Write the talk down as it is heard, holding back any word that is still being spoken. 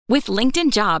With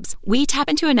LinkedIn Jobs, we tap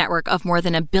into a network of more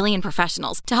than 1 billion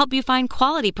professionals to help you find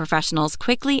quality professionals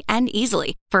quickly and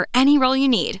easily for any role you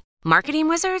need. Marketing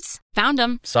wizards? Found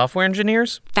them. Software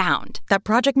engineers? Found. That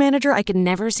project manager I could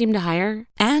never seem to hire?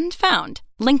 And found.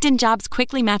 LinkedIn Jobs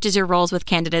quickly matches your roles with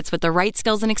candidates with the right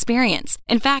skills and experience.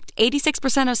 In fact,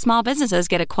 86% of small businesses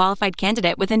get a qualified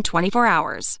candidate within 24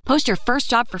 hours. Post your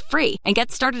first job for free and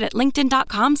get started at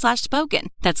linkedin.com/spoken.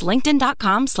 That's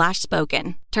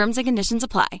linkedin.com/spoken. Terms and conditions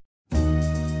apply.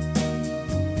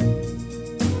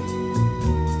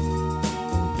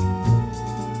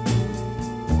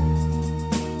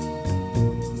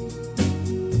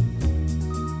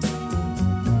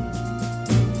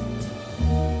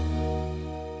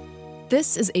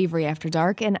 This is Avery After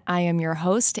Dark, and I am your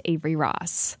host, Avery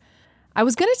Ross. I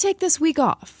was going to take this week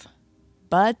off,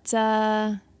 but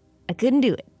I couldn't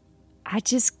do it. I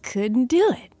just couldn't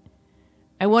do it.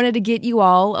 I wanted to get you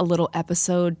all a little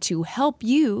episode to help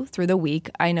you through the week.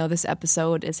 I know this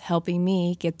episode is helping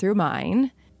me get through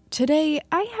mine. Today,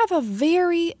 I have a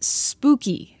very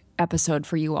spooky episode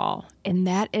for you all, and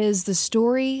that is the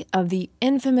story of the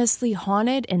infamously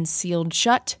haunted and sealed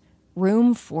shut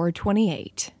Room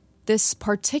 428. This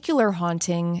particular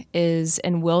haunting is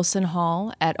in Wilson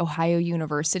Hall at Ohio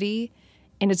University,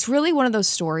 and it's really one of those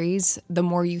stories, the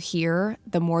more you hear,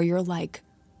 the more you're like,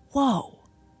 whoa.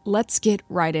 Let's get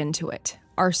right into it.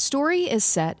 Our story is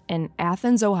set in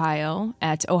Athens, Ohio,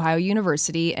 at Ohio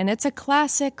University, and it's a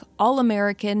classic,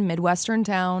 all-American Midwestern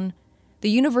town. The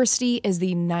university is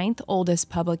the 9th oldest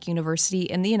public university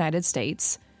in the United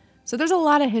States, so there's a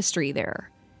lot of history there.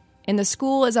 And the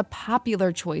school is a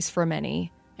popular choice for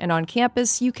many. And on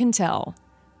campus, you can tell.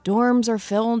 Dorms are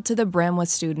filled to the brim with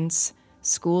students.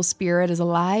 School spirit is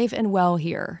alive and well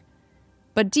here.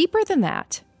 But deeper than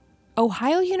that,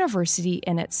 Ohio University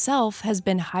in itself has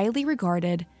been highly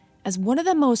regarded as one of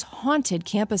the most haunted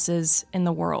campuses in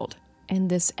the world.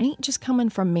 And this ain't just coming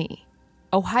from me.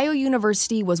 Ohio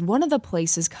University was one of the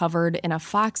places covered in a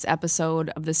Fox episode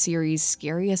of the series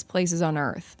Scariest Places on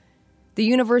Earth. The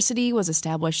university was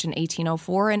established in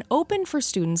 1804 and opened for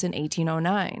students in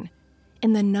 1809.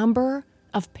 And the number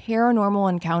of paranormal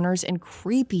encounters and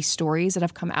creepy stories that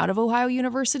have come out of Ohio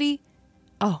University,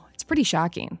 it's pretty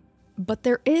shocking. But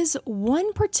there is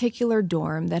one particular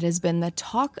dorm that has been the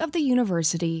talk of the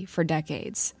university for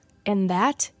decades, and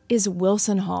that is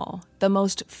Wilson Hall, the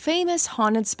most famous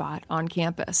haunted spot on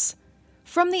campus.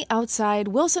 From the outside,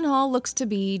 Wilson Hall looks to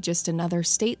be just another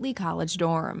stately college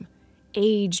dorm.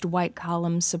 Aged white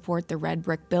columns support the red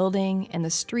brick building, and the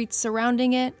streets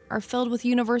surrounding it are filled with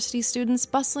university students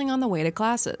bustling on the way to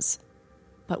classes.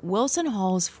 But Wilson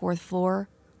Hall's 4th floor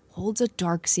holds a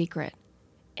dark secret,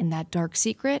 and that dark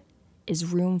secret is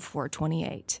room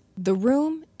 428. The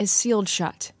room is sealed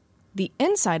shut. The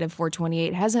inside of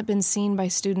 428 hasn't been seen by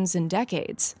students in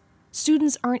decades.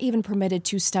 Students aren't even permitted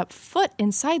to step foot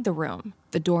inside the room.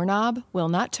 The doorknob will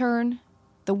not turn.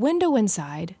 The window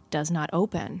inside does not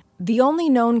open. The only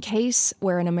known case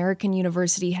where an American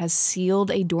university has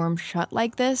sealed a dorm shut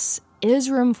like this is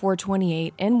room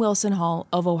 428 in Wilson Hall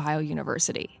of Ohio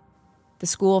University. The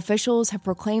school officials have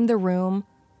proclaimed the room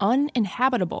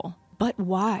uninhabitable. But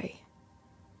why?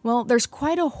 Well, there's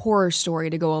quite a horror story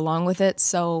to go along with it,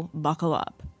 so buckle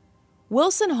up.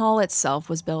 Wilson Hall itself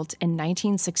was built in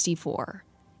 1964,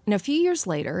 and a few years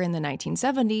later, in the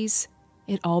 1970s,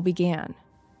 it all began.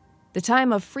 The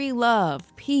time of free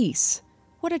love, peace.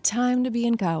 What a time to be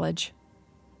in college.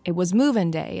 It was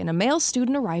move-in day, and a male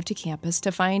student arrived to campus to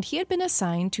find he had been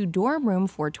assigned to dorm room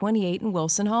 428 in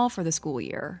Wilson Hall for the school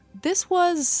year. This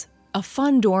was a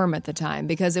fun dorm at the time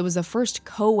because it was the first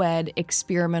co-ed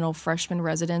experimental freshman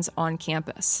residence on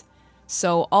campus.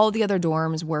 So all the other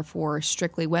dorms were for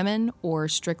strictly women or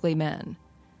strictly men.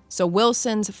 So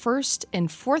Wilson's 1st and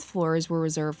 4th floors were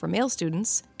reserved for male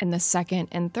students, and the 2nd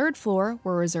and 3rd floor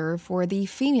were reserved for the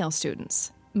female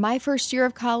students. My first year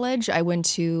of college, I went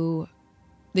to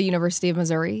the University of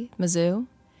Missouri, Mizzou,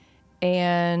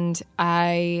 and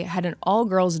I had an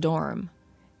all-girls dorm.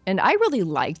 And I really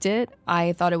liked it.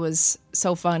 I thought it was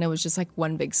so fun. It was just like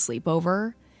one big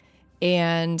sleepover.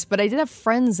 But I did have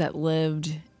friends that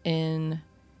lived in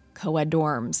co-ed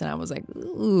dorms, and I was like,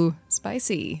 ooh,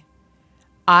 spicy.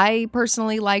 I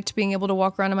personally liked being able to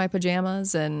walk around in my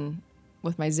pajamas and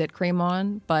with my zit cream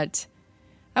on, but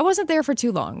I wasn't there for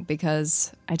too long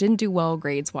because I didn't do well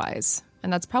grades-wise,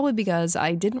 and that's probably because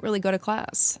I didn't really go to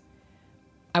class.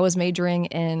 I was majoring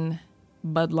in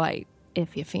Bud Light,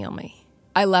 if you feel me.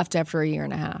 I left after a year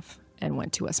and a half and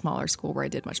went to a smaller school where I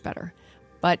did much better.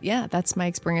 But yeah, that's my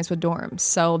experience with dorms.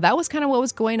 So that was kind of what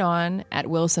was going on at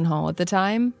Wilson Hall at the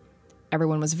time.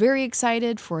 Everyone was very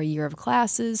excited for a year of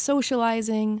classes,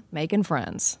 socializing, making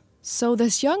friends. So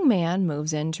this young man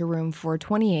moves into room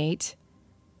 428,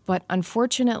 but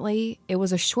unfortunately, it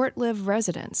was a short-lived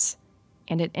residence,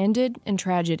 and it ended in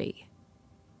tragedy.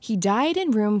 He died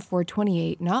in room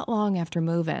 428 not long after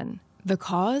move-in. The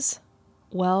cause?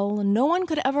 Well, no one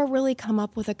could ever really come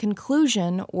up with a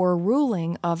conclusion or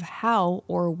ruling of how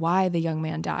or why the young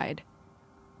man died.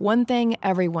 One thing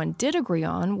everyone did agree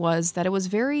on was that it was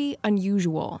very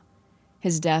unusual.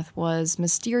 His death was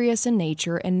mysterious in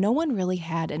nature, and no one really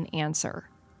had an answer.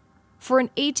 For an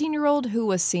 18-year-old who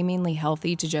was seemingly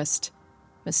healthy to just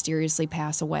mysteriously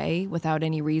pass away without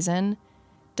any reason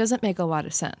doesn't make a lot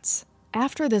of sense.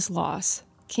 After this loss,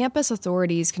 campus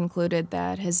authorities concluded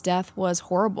that his death was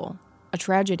horrible, a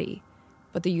tragedy,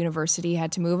 but the university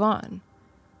had to move on.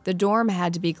 The dorm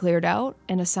had to be cleared out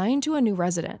and assigned to a new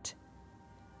resident.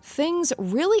 Things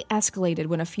really escalated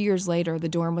when a few years later the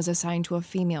dorm was assigned to a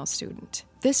female student.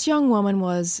 This young woman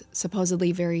was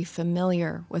supposedly very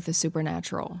familiar with the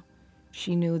supernatural.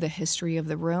 She knew the history of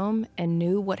the room and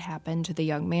knew what happened to the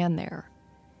young man there.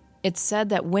 It's said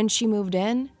that when she moved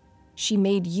in, she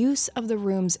made use of the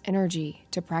room's energy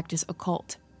to practice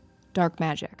occult, dark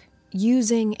magic,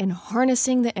 using and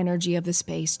harnessing the energy of the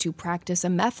space to practice a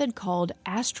method called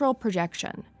astral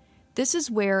projection. This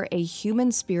is where a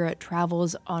human spirit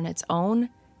travels on its own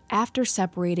after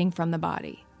separating from the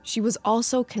body. She was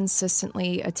also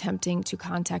consistently attempting to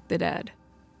contact the dead.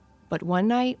 But one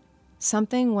night,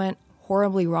 something went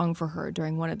horribly wrong for her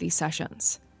during one of these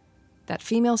sessions. That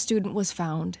female student was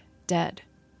found dead,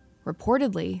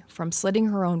 reportedly from slitting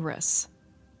her own wrists.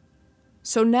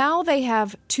 So now they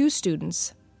have two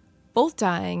students, both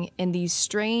dying in these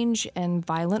strange and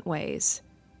violent ways,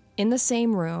 in the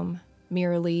same room,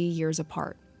 merely years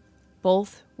apart,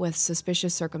 both with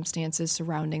suspicious circumstances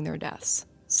surrounding their deaths.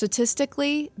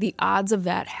 Statistically, the odds of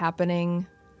that happening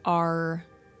are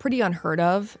pretty unheard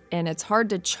of, and it's hard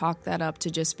to chalk that up to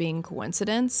just being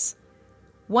coincidence.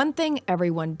 One thing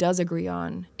everyone does agree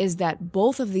on is that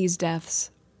both of these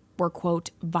deaths were, quote,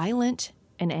 violent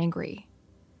and angry.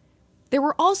 There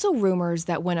were also rumors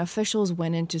that when officials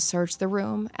went in to search the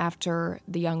room after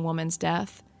the young woman's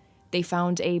death, they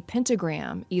found a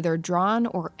pentagram either drawn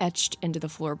or etched into the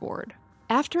floorboard.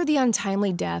 After the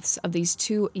untimely deaths of these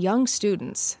two young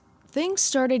students, things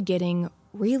started getting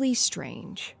really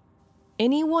strange.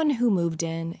 Anyone who moved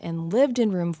in and lived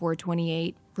in room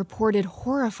 428 reported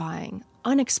horrifying,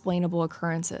 unexplainable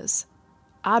occurrences.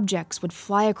 Objects would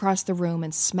fly across the room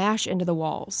and smash into the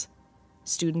walls.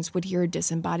 Students would hear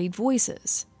disembodied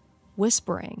voices,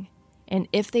 whispering, and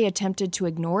if they attempted to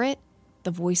ignore it,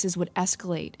 the voices would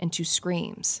escalate into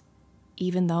screams,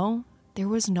 even though there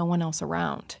was no one else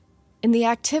around. And the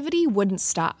activity wouldn't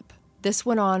stop. This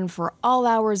went on for all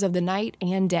hours of the night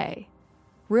and day.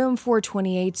 Room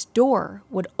 428's door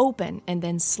would open and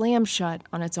then slam shut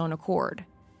on its own accord.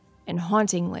 And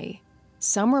hauntingly,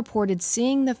 some reported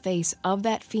seeing the face of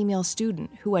that female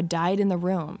student who had died in the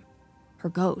room, her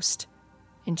ghost,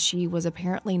 and she was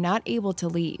apparently not able to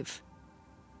leave.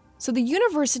 So the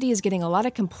university is getting a lot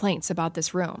of complaints about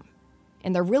this room,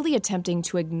 and they're really attempting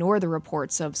to ignore the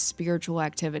reports of spiritual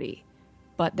activity.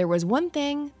 But there was one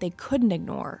thing they couldn't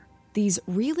ignore. These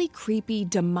really creepy,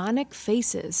 demonic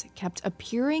faces kept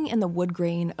appearing in the wood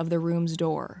grain of the room's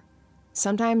door.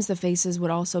 Sometimes the faces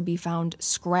would also be found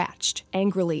scratched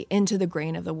angrily into the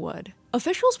grain of the wood.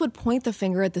 Officials would point the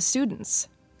finger at the students.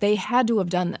 They had to have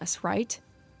done this, right?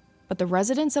 But the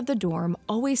residents of the dorm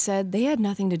always said they had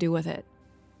nothing to do with it.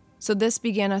 So this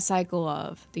began a cycle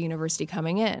of the university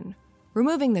coming in,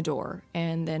 removing the door,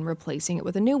 and then replacing it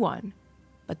with a new one.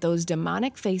 But those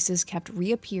demonic faces kept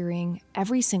reappearing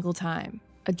every single time.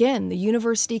 Again, the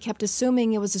university kept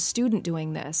assuming it was a student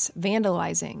doing this,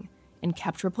 vandalizing, and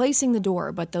kept replacing the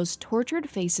door, but those tortured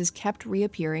faces kept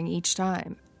reappearing each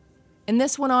time. And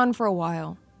this went on for a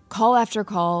while. Call after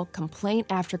call, complaint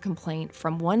after complaint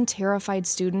from one terrified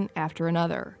student after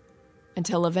another,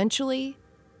 until eventually,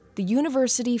 the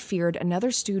university feared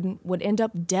another student would end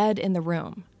up dead in the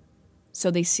room, so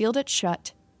they sealed it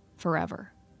shut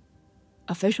forever.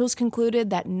 Officials concluded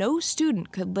that no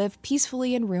student could live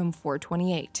peacefully in room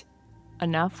 428.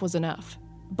 Enough was enough.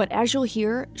 But as you'll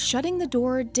hear, shutting the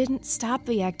door didn't stop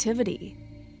the activity.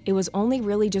 It was only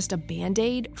really just a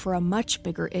band-aid for a much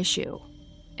bigger issue.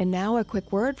 And now a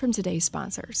quick word from today's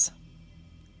sponsors.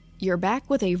 You're back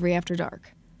with Avery After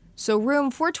Dark. So room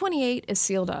 428 is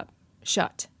sealed up,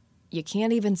 shut. You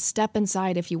can't even step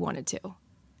inside if you wanted to.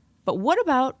 But what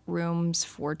about rooms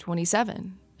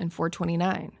 427 and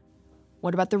 429?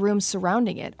 What about the rooms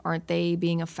surrounding it? Aren't they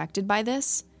being affected by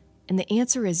this? And the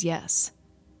answer is yes.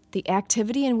 the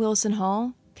activity in Wilson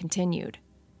Hall continued.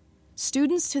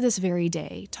 Students to this very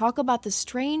day talk about the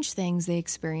strange things they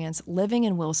experience living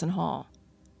in Wilson Hall.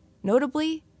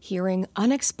 Notably, hearing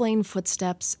unexplained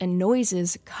footsteps and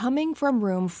noises coming from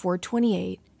room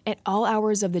 428 at all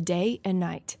hours of the day and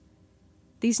night.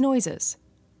 These noises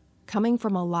coming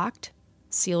from a locked,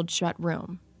 sealed-shut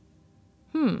room.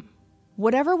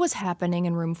 Whatever was happening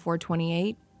in room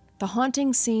 428, the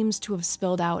haunting seems to have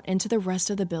spilled out into the rest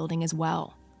of the building as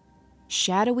well.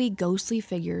 Shadowy, ghostly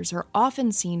figures are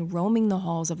often seen roaming the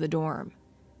halls of the dorm.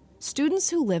 Students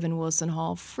who live in Wilson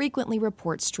Hall frequently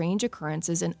report strange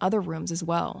occurrences in other rooms as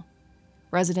well.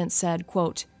 Residents said,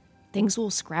 quote, "Things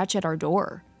will scratch at our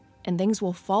door, and things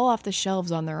will fall off the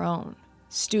shelves on their own.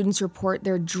 Students report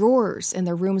their drawers in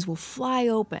their rooms will fly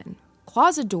open.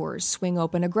 Closet doors swing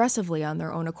open aggressively on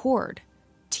their own accord.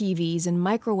 TVs and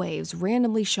microwaves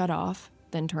randomly shut off,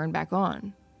 then turn back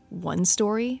on." One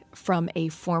story from a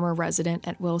former resident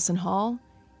at Wilson Hall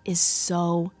is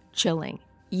so chilling.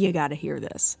 You gotta hear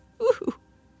this. Ooh.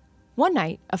 One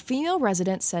night, a female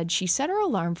resident said she set her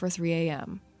alarm for 3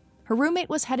 a.m. Her roommate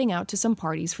was heading out to some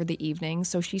parties for the evening,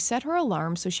 so she set her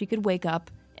alarm so she could wake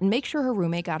up and make sure her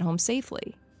roommate got home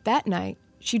safely. That night,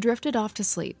 she drifted off to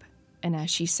sleep, and as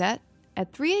she sat,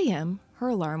 at 3 a.m., her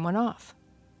alarm went off.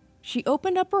 She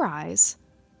opened up her eyes,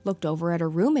 looked over at her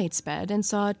roommate's bed, and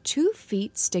saw 2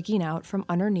 feet sticking out from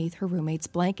underneath her roommate's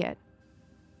blanket.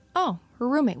 Oh, her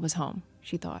roommate was home,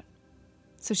 she thought.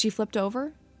 So she flipped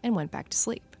over and went back to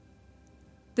sleep.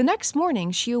 The next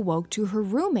morning, she awoke to her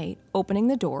roommate opening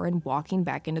the door and walking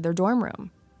back into their dorm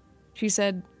room. She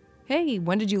said, "Hey,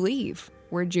 when did you leave?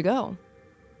 Where'd you go?"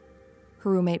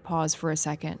 Her roommate paused for a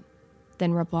second,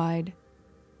 then replied,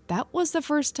 that was the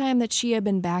first time that she had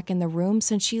been back in the room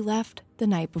since she left the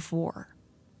night before.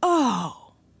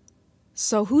 Oh!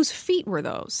 So whose feet were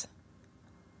those?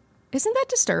 Isn't that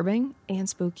disturbing and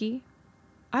spooky?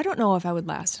 I don't know if I would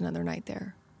last another night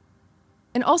there.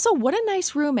 And also, what a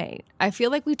nice roommate. I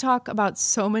feel like we talk about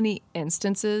so many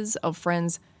instances of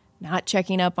friends not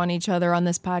checking up on each other on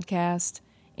this podcast.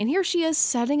 And here she is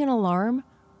setting an alarm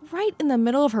right in the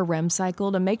middle of her REM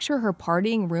cycle to make sure her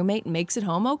partying roommate makes it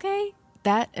home okay.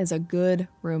 That is a good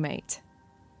roommate.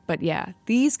 But yeah,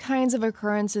 these kinds of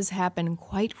occurrences happen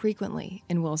quite frequently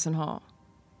in Wilson Hall.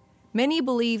 Many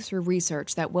believe through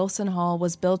research that Wilson Hall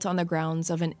was built on the grounds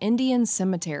of an Indian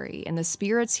cemetery, and the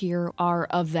spirits here are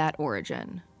of that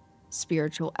origin.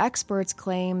 Spiritual experts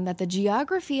claim that the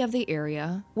geography of the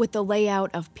area, with the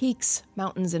layout of peaks,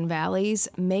 mountains, and valleys,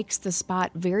 makes the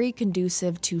spot very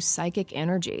conducive to psychic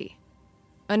energy.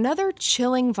 Another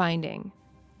chilling finding: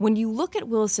 when you look at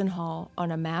Wilson Hall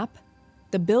on a map,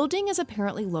 the building is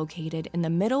apparently located in the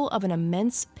middle of an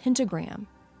immense pentagram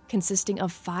consisting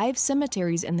of 5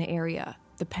 cemeteries in the area.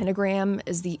 The pentagram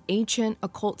is the ancient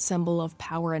occult symbol of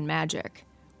power and magic.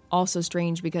 Also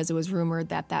strange because it was rumored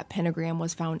that that pentagram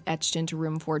was found etched into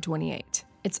room 428.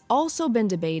 It's also been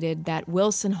debated that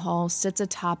Wilson Hall sits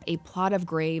atop a plot of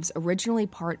graves originally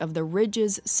part of the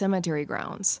Ridges Cemetery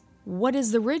grounds. What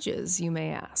is the Ridges, you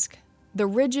may ask? The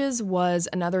Ridges was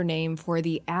another name for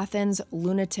the Athens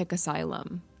Lunatic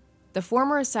Asylum. The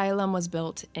former asylum was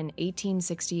built in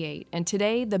 1868, and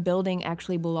today the building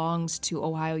actually belongs to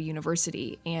Ohio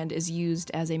University and is used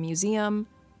as a museum,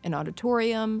 an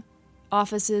auditorium,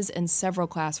 offices, and several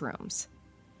classrooms.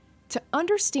 To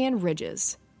understand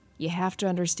Ridges, you have to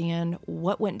understand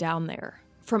what went down there.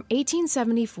 From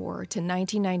 1874 to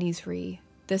 1993,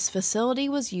 this facility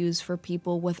was used for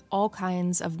people with all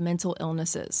kinds of mental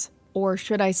illnesses. Or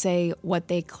should I say, what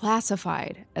they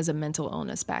classified as a mental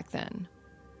illness back then.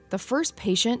 The first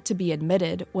patient to be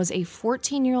admitted was a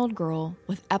 14-year-old girl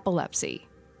with epilepsy.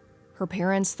 Her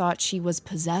parents thought she was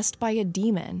possessed by a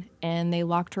demon, and they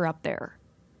locked her up there.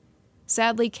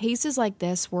 Sadly, cases like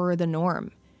this were the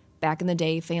norm. Back in the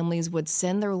day, families would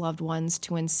send their loved ones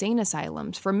to insane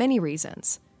asylums for many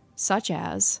reasons, such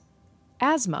as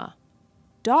asthma,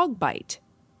 dog bite,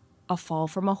 a fall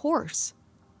from a horse,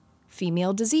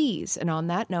 female disease, and on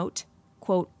that note,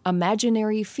 quote,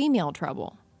 imaginary female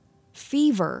trouble,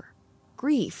 fever,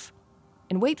 grief,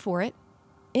 and wait for it,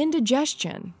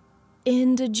 indigestion.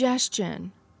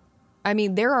 Indigestion. I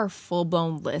mean, there are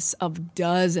full-blown lists of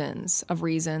dozens of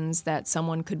reasons that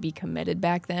someone could be committed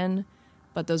back then,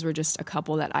 but those were just a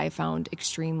couple that I found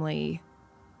extremely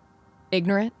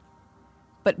ignorant.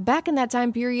 But back in that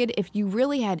time period, if you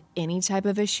really had any type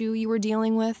of issue you were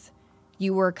dealing with,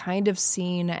 you were kind of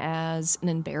seen as an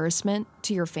embarrassment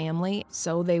to your family,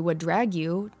 so they would drag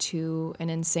you to an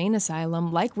insane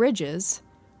asylum like Ridges,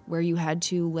 where you had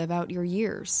to live out your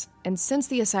years. And since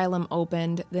the asylum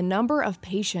opened, the number of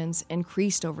patients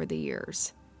increased over the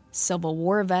years. Civil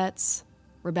War vets,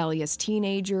 rebellious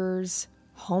teenagers,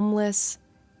 homeless,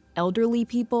 elderly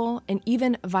people, and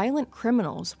even violent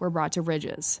criminals were brought to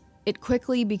Ridges. It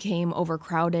quickly became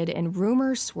overcrowded, and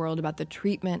rumors swirled about the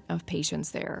treatment of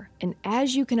patients there. And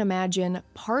as you can imagine,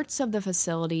 parts of the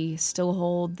facility still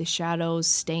hold the shadows,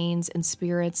 stains, and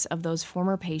spirits of those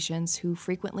former patients who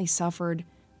frequently suffered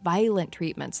violent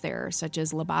treatments there, such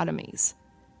as lobotomies.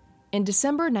 In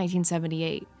December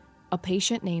 1978, a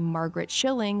patient named Margaret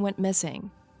Schilling went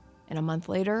missing, and a month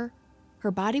later,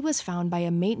 her body was found by a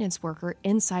maintenance worker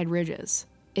inside Ridges.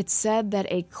 It's said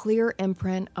that a clear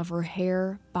imprint of her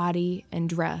hair, body, and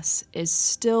dress is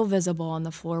still visible on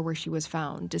the floor where she was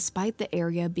found, despite the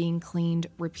area being cleaned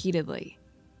repeatedly.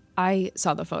 I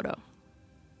saw the photo.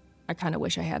 I kind of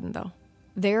wish I hadn't, though.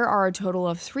 There are a total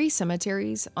of 3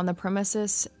 cemeteries on the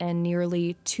premises, and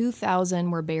nearly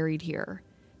 2,000 were buried here.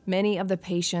 Many of the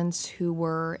patients who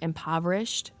were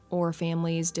impoverished or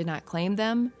families did not claim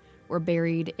them were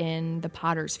buried in the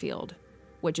Potter's Field,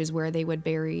 which is where they would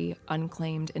bury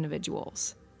unclaimed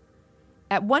individuals.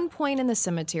 At one point in the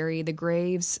cemetery, the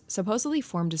graves supposedly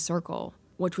formed a circle,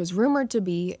 which was rumored to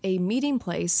be a meeting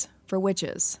place for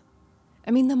witches.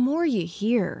 I mean, the more you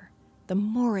hear, the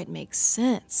more it makes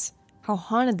sense how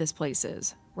haunted this place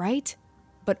is, right?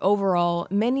 But overall,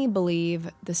 many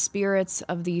believe the spirits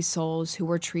of these souls who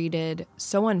were treated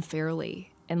so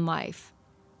unfairly in life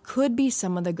could be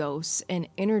some of the ghosts and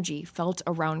energy felt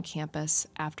around campus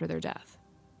after their death.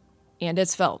 And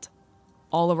it's felt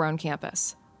all around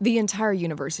campus. The entire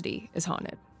university is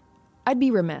haunted. I'd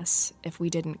be remiss if we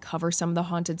didn't cover some of the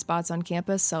haunted spots on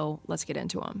campus, so let's get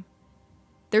into them.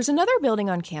 There's another building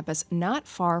on campus not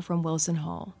far from Wilson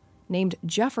Hall, named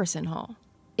Jefferson Hall.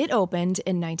 It opened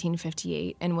in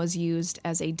 1958 and was used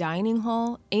as a dining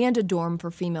hall and a dorm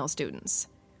for female students.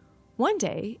 One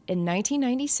day, in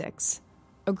 1996,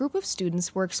 a group of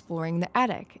students were exploring the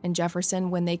attic in Jefferson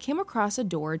when they came across a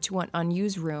door to an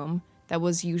unused room that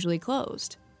was usually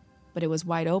closed, but it was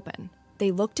wide open. They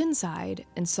looked inside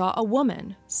and saw a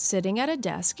woman sitting at a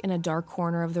desk in a dark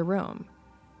corner of the room.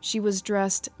 She was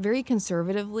dressed very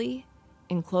conservatively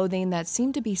in clothing that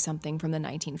seemed to be something from the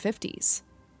 1950s.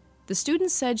 The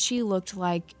students said she looked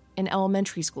like an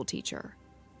elementary school teacher.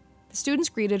 The students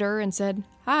greeted her and said,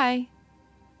 "Hi."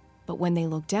 But when they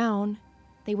looked down,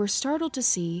 they were startled to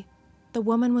see the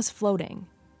woman was floating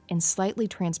and slightly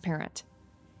transparent.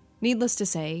 Needless to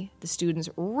say, the students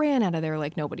ran out of there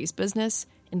like nobody's business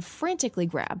and frantically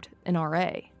grabbed an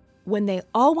RA. When they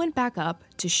all went back up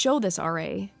to show this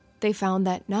RA, they found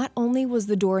that not only was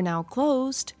the door now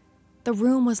closed, the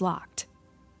room was locked.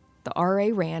 The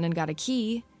RA ran and got a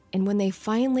key, and when they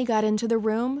finally got into the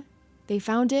room, they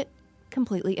found it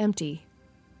completely empty.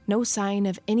 No sign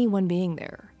of anyone being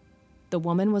there. The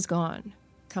woman was gone.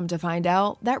 Come to find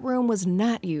out, that room was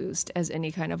not used as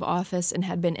any kind of office and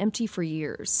had been empty for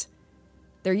years.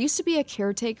 There used to be a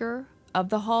caretaker of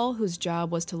the hall whose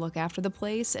job was to look after the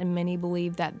place, and many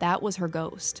believe that that was her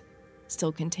ghost,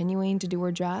 still continuing to do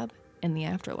her job in the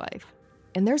afterlife.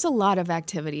 And there's a lot of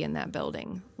activity in that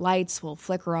building. Lights will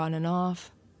flicker on and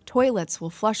off. Toilets will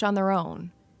flush on their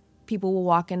own. People will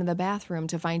walk into the bathroom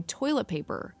to find toilet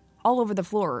paper all over the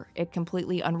floor, it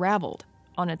completely unraveled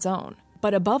on its own.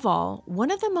 But above all,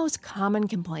 one of the most common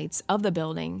complaints of the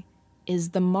building is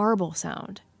the marble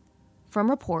sound. From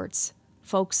reports,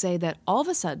 folks say that all of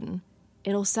a sudden,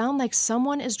 it'll sound like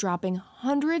someone is dropping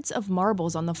hundreds of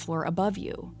marbles on the floor above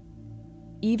you.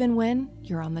 Even when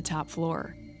you're on the top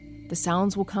floor, the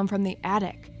sounds will come from the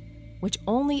attic, which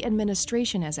only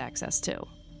administration has access to.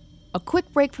 A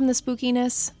quick break from the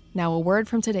spookiness, now a word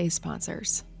from today's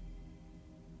sponsors.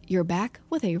 You're back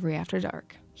with Avery After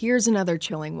Dark. Here's another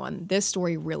chilling one. This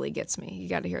story really gets me. You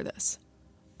gotta hear this.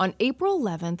 On April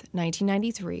 11th,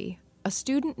 1993, a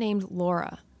student named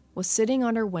Laura was sitting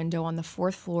on her window on the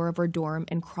 4th floor of her dorm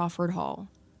in Crawford Hall.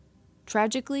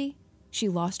 Tragically, she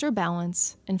lost her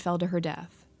balance and fell to her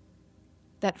death.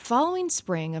 That following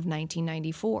spring of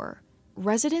 1994,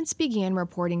 residents began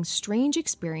reporting strange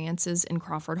experiences in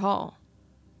Crawford Hall.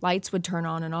 Lights would turn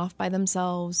on and off by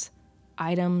themselves,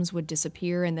 items would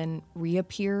disappear and then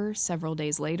reappear several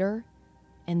days later,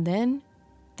 and then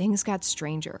things got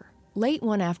stranger. Late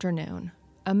one afternoon,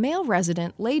 a male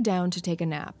resident lay down to take a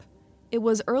nap. It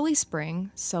was early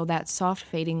spring, so that soft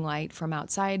fading light from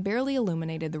outside barely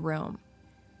illuminated the room.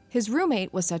 His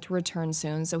roommate was set to return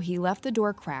soon, so he left the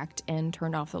door cracked and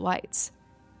turned off the lights.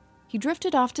 He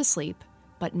drifted off to sleep,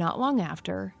 but not long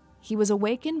after, he was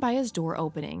awakened by his door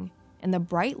opening and the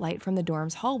bright light from the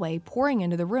dorm's hallway pouring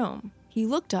into the room. He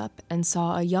looked up and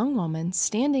saw a young woman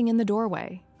standing in the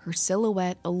doorway, her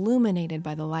silhouette illuminated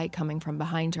by the light coming from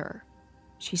behind her.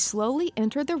 She slowly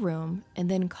entered the room and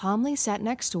then calmly sat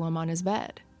next to him on his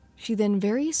bed. She then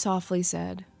very softly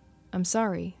said, "I'm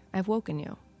sorry, I've woken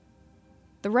you."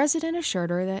 The resident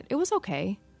assured her that it was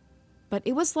okay, but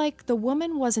it was like the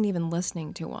woman wasn't even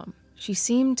listening to him. She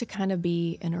seemed to kind of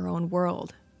be in her own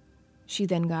world. She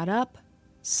then got up,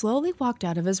 slowly walked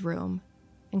out of his room,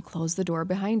 and closed the door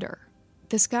behind her.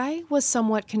 This guy was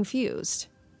somewhat confused.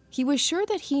 He was sure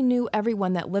that he knew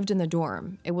everyone that lived in the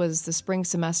dorm. It was the spring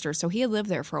semester, so he had lived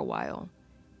there for a while.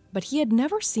 But he had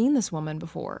never seen this woman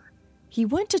before. He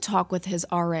went to talk with his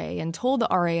RA and told the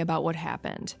RA about what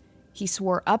happened. He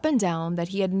swore up and down that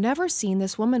he had never seen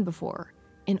this woman before,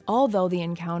 and although the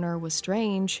encounter was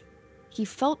strange, he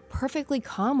felt perfectly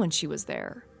calm when she was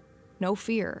there. No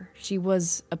fear. She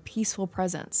was a peaceful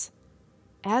presence.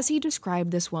 As he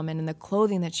described this woman and the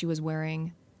clothing that she was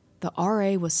wearing, the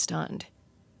RA was stunned.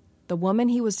 The woman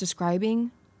he was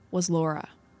describing was Laura,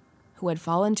 who had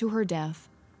fallen to her death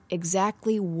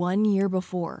exactly 1 year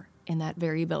before in that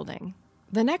very building.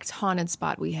 The next haunted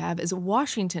spot we have is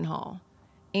Washington Hall,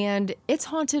 and it's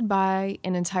haunted by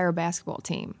an entire basketball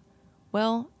team.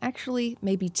 Well, actually,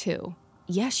 maybe two.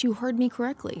 Yes, you heard me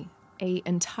correctly. An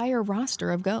entire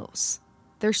roster of ghosts.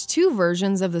 There's two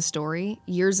versions of the story.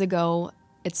 Years ago,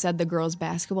 it said the girls'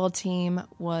 basketball team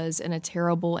was in a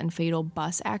terrible and fatal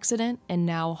bus accident and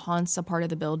now haunts a part of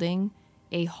the building,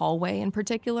 a hallway in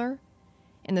particular.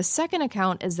 And the second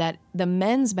account is that the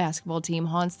men's basketball team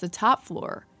haunts the top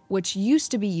floor, which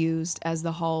used to be used as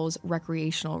the hall's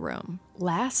recreational room.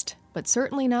 Last, but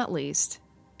certainly not least,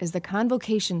 is the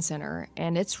Convocation Center,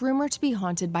 and it's rumored to be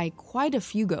haunted by quite a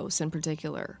few ghosts in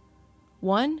particular.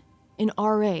 One, an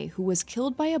RA who was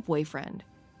killed by a boyfriend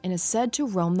and is said to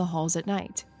roam the halls at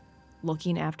night,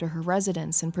 looking after her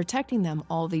residents and protecting them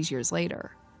all these years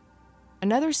later.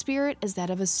 Another spirit is that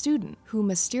of a student who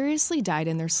mysteriously died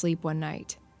in their sleep one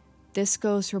night. This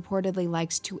ghost reportedly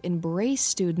likes to embrace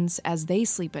students as they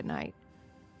sleep at night.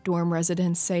 Dorm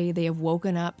residents say they have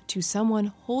woken up to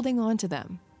someone holding on to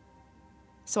them.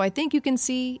 So I think you can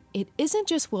see it isn't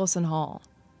just Wilson Hall.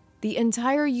 The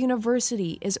entire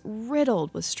university is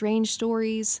riddled with strange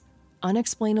stories,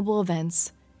 unexplainable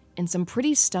events, and some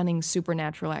pretty stunning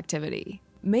supernatural activity.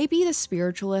 Maybe the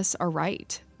spiritualists are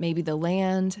right. Maybe the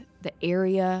land, the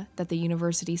area that the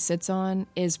university sits on,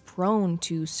 is prone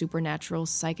to supernatural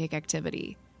psychic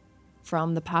activity.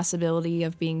 From the possibility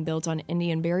of being built on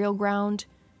Indian burial ground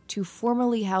to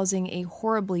formerly housing a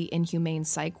horribly inhumane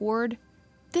psych ward,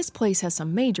 this place has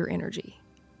some major energy,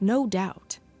 no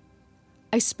doubt.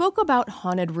 I spoke about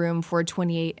Haunted Room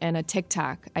 428 in a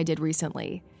TikTok I did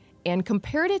recently and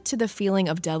compared it to the feeling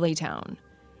of Dudleytown.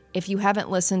 If you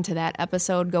haven't listened to that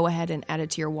episode, go ahead and add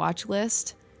it to your watch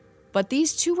list. But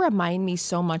these two remind me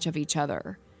so much of each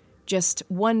other. Just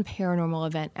one paranormal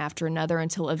event after another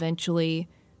until eventually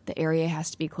the area has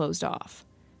to be closed off.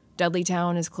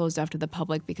 Dudleytown is closed off to the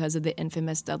public because of the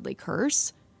infamous Dudley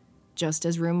Curse, just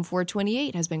as Room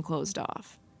 428 has been closed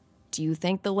off. Do you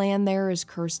think the land there is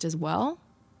cursed as well?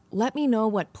 Let me know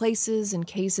what places and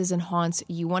cases and haunts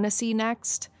you want to see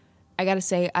next. I gotta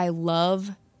say, I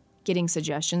love getting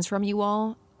suggestions from you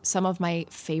all. Some of my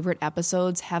favorite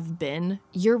episodes have been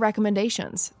your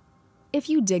recommendations. If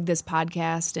you dig this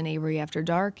podcast and Avery After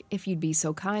Dark, if you'd be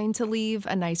so kind to leave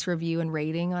a nice review and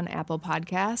rating on Apple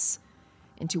Podcasts.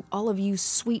 And to all of you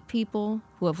sweet people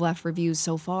who have left reviews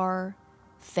so far,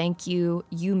 thank you.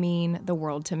 You mean the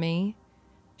world to me.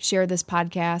 Share this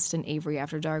podcast and Avery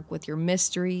After Dark with your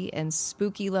mystery and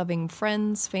spooky-loving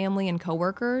friends, family, and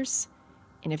coworkers.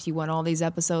 And if you want all these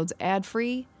episodes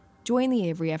ad-free, join the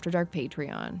Avery After Dark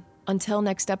Patreon. Until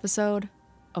next episode,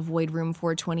 avoid Room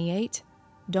 428,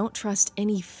 don't trust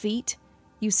any feet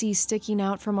you see sticking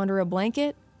out from under a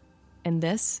blanket, and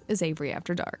this is Avery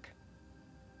After Dark.